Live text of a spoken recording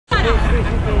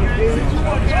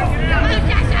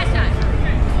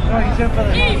No, he's in for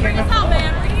the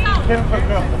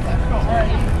girl.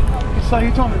 So he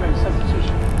told me about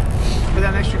substitution for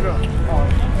that extra girl. Oh,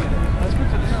 that's good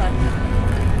to know.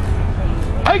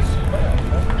 Ice!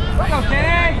 Go,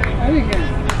 Kenny! There you go.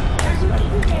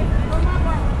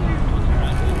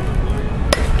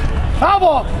 Foul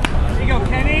ball! There you go,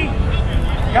 Kenny.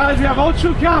 Guys, we have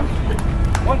 0-2 count.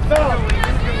 One foul.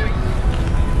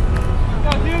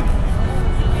 Go, dude.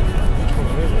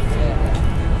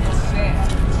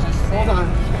 Hold on.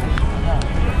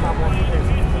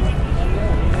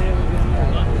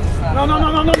 No.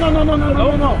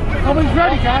 Nobody's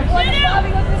ready, guys.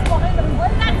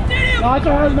 No, it's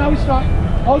all right. Now we start.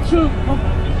 0-2.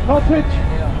 No pitch.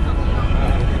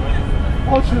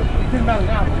 0-2. It didn't matter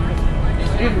now.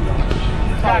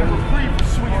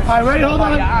 All right, ready? Hold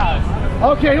on.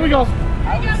 Okay, here we go.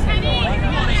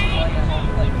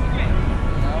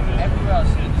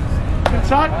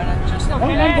 Inside.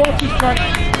 One ball, 2 strikes.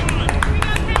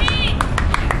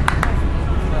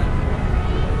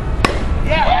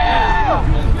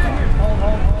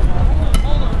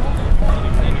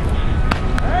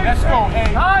 Let's go, hey.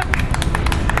 Time.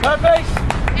 Third base.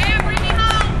 Hey, bring it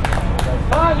home.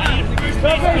 Time.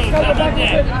 Third base. Go back to it.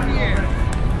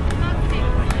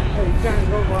 Hey, Johnny,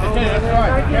 go well. That's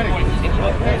right. Get it.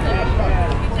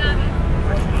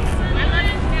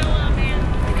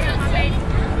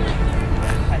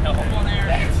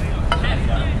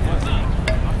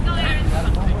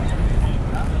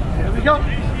 Here we go.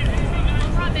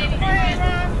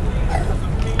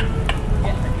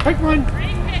 Quick run.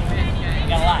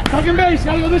 Second base,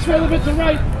 gotta go this way a little bit to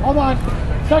right. Hold on.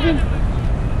 Second. A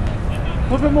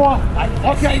little bit more.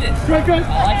 Okay. Good.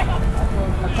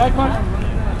 Take one.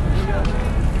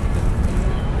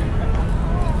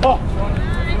 Oh.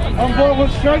 On board, 1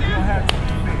 strike.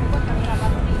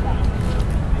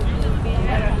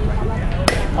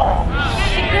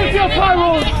 Infield fly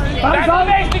rule. Back to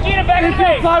base, Nikita, back to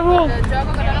base. Fly rule.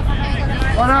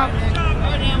 1 out.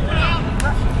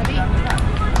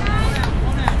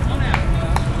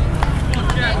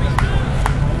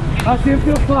 That's the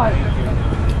infield fly.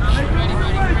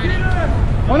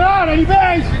 1 out, any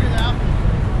base.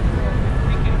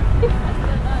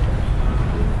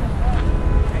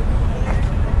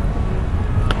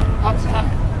 Outside.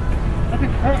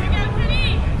 Nothing hurt.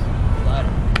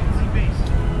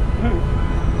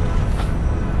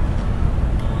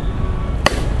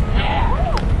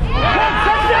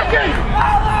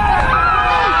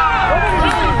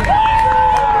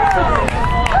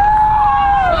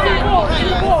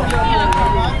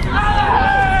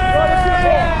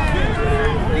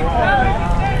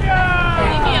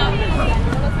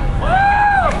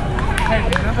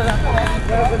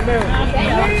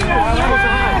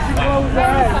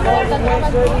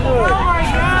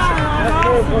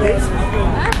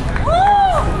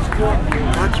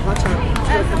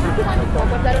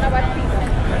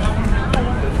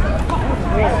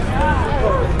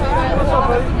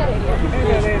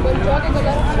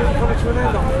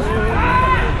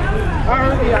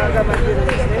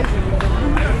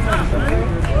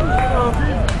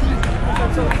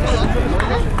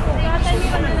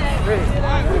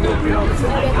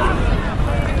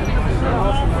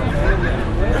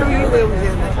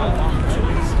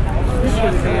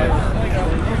 10 seconds.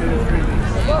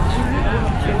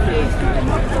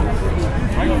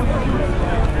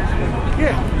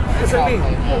 Yeah, that's what I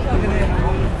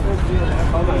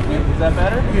mean. Is that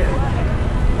better? Yeah.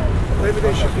 Maybe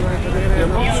they should be like that.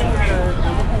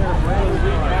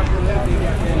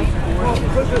 Well,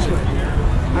 put it this way.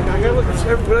 I gotta look at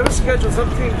whatever schedule, some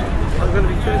teams are gonna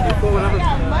be finished before whatever,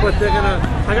 but they're gonna,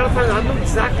 I gotta find out, I don't know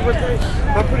exactly what day,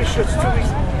 I'm pretty sure it's 2 weeks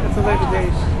after Labor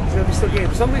Day, it's gonna be still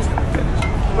games. Some of these are finished,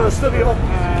 but it'll still be open.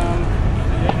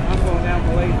 I'm going down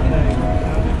for late today.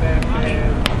 I'll be back Monday.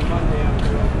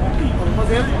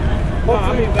 Monday? No,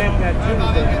 I'll be back that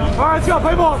Tuesday. Alright, let's go,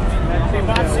 play ball.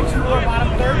 Bottom 6-4,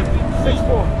 bottom 3?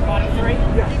 6-4. Bottom 3?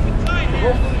 Yeah.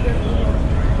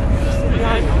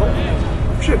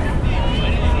 Shit.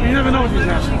 You never know with these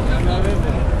assholes.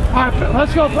 Alright,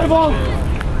 let's go, play ball.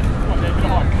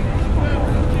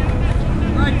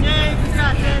 Alright, Dave, you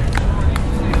got this.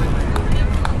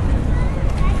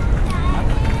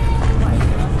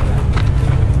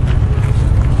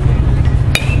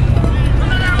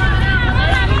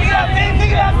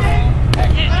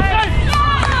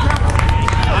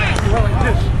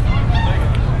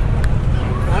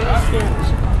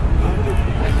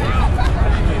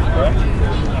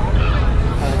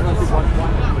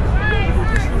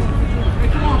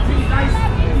 Nice.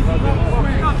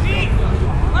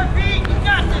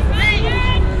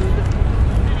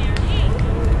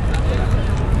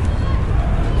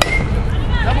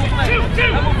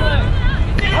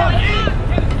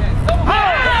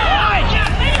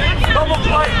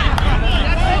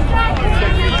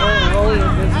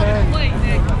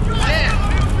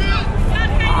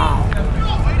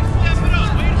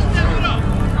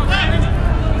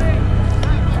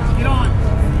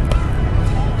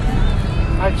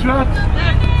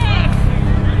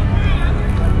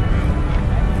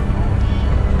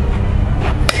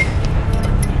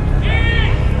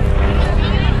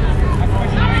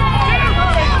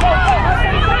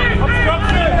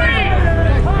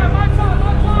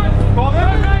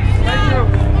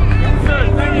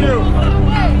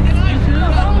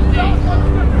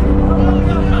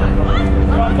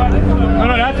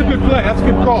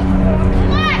 call.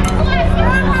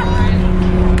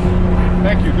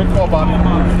 Thank you. Good call, Bobby.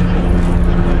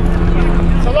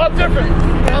 It's a lot different.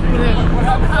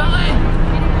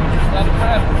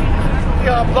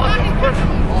 Yeah,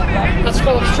 that's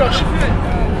called obstruction.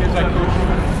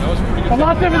 A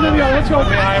lot different than the other. Let's go.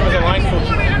 I am as a line coach.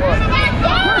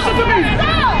 Listen to me.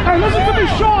 Hey, listen to me,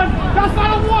 Sean. That's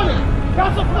not a warning.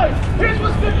 That's a play. Here's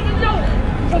what's different than yellow.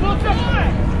 So don't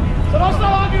So don't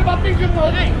start arguing about things you know.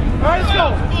 All right, let's go.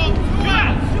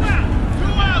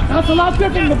 That's a lot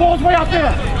different. The ball's way out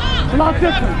there. It's a lot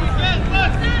different.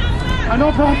 I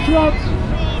know, bro. 2 outs.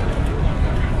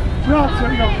 2 outs.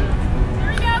 There you go.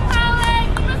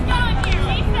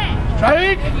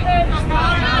 Drake!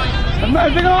 If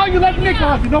they're going to argue, let Nick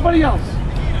argue, nobody else.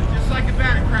 Just like a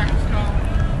batting practice call.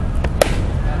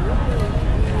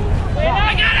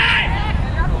 I got it!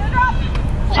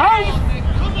 Out!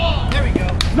 There we go.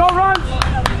 No runs!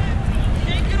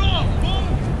 Shake it off. Boom.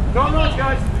 No runs,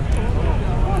 guys.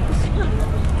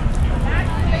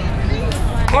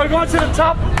 Are we going to the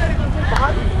top?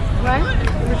 Right?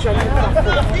 Let me check it out.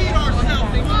 Feed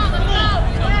ourselves.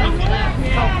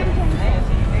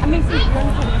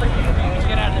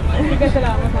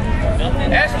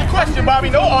 Ask the question, Bobby.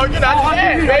 No arguing. I just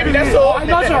asked, baby. That's all.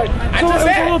 That's right. I So just it's a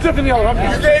asked. little different than the other.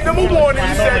 You gave the move on and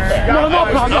you said, No, no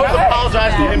problem. I was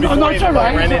apologizing to him No, before no, he it's all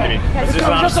right. ran into me. It's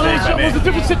just It was a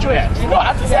different situation. No,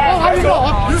 I just asked. I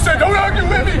know. You said, don't argue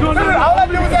with me. All I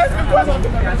did was ask a question.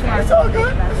 It's all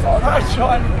good. It's all right,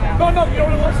 Sean. No, no, you know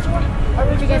what it was, 20.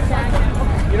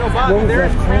 You know, Bob,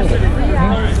 there's precedent.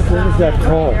 What was that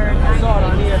call?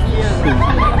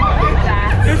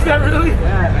 Is that really?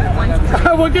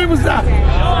 What game was that?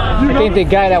 I think the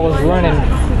guy that was running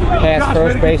past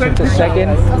first base into second,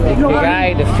 the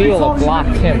guy, the fielder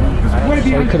blocked him. So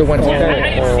he could have went to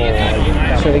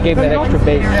third. So they gave him that extra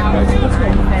base.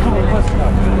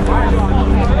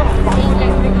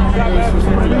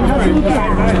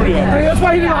 That's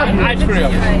why he didn't argue.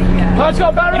 Let's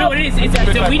go, batter up. You know what it is? It's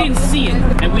so we didn't see it,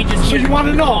 and we just So you want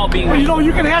to know? Well, you know,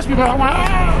 you can ask me, but I want to.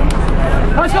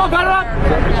 Let's go, batter up.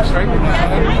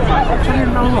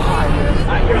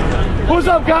 Who's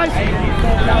up, guys?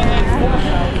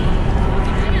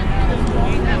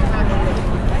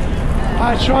 All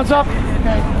right, Sean's up.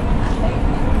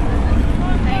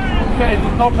 Okay,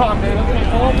 no problem, man.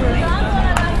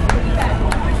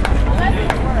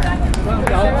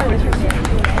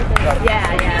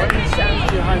 Yeah.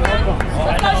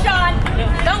 Let's go, Sean.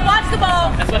 Don't watch the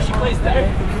ball. That's why she plays that.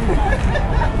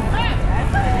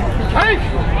 Hey!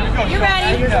 You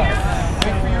ready?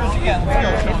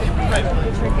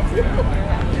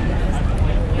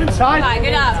 Inside. All right,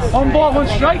 good up. 1 ball, 1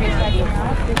 strike. We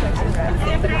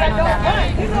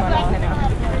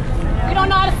don't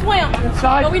know how to swim,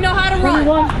 Inside. but we know how to run.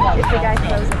 21.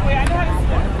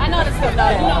 I know how to swim, though.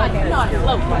 You know how to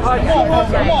float. All right,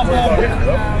 come on,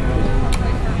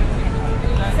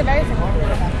 It's a very simple.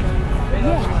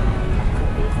 Yeah.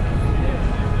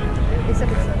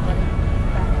 Except it's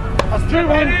That's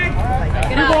 3-1.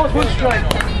 3 balls, 1 strike.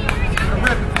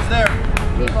 It's there.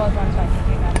 3 balls, 1 strike.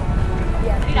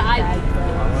 Yeah. Need an eye.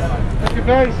 Take your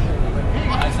base.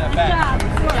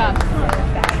 Good job.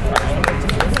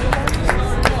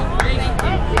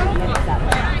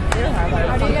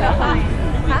 How do you get a high?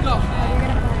 Huh?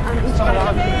 Each one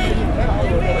of them.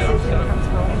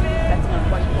 That's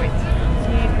 1 point.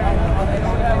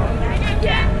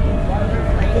 Yeah.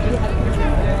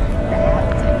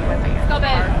 Go,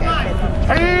 babe.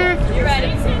 Hey! You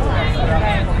ready?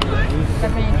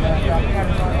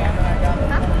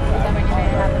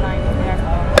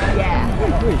 Yeah.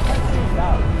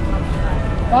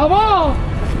 Bravo!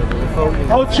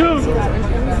 Oh, two.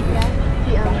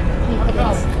 He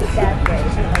hits that way.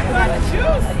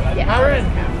 Yeah. Aaron,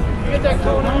 you get that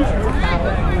cone on?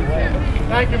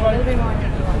 Thank you, buddy.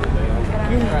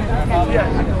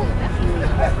 Yes.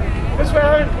 This way,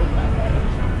 Aaron.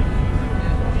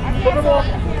 Flip the ball.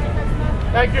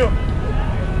 Thank you.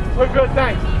 We're good,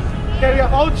 thanks. Okay, we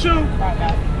got 0-2.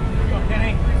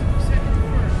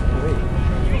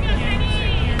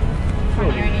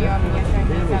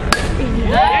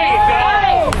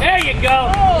 There you go.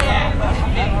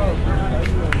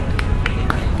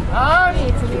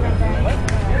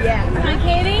 Yeah. Hi,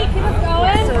 Katie. Keep us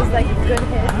going. So it was like a good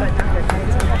hit, but not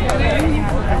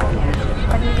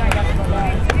good.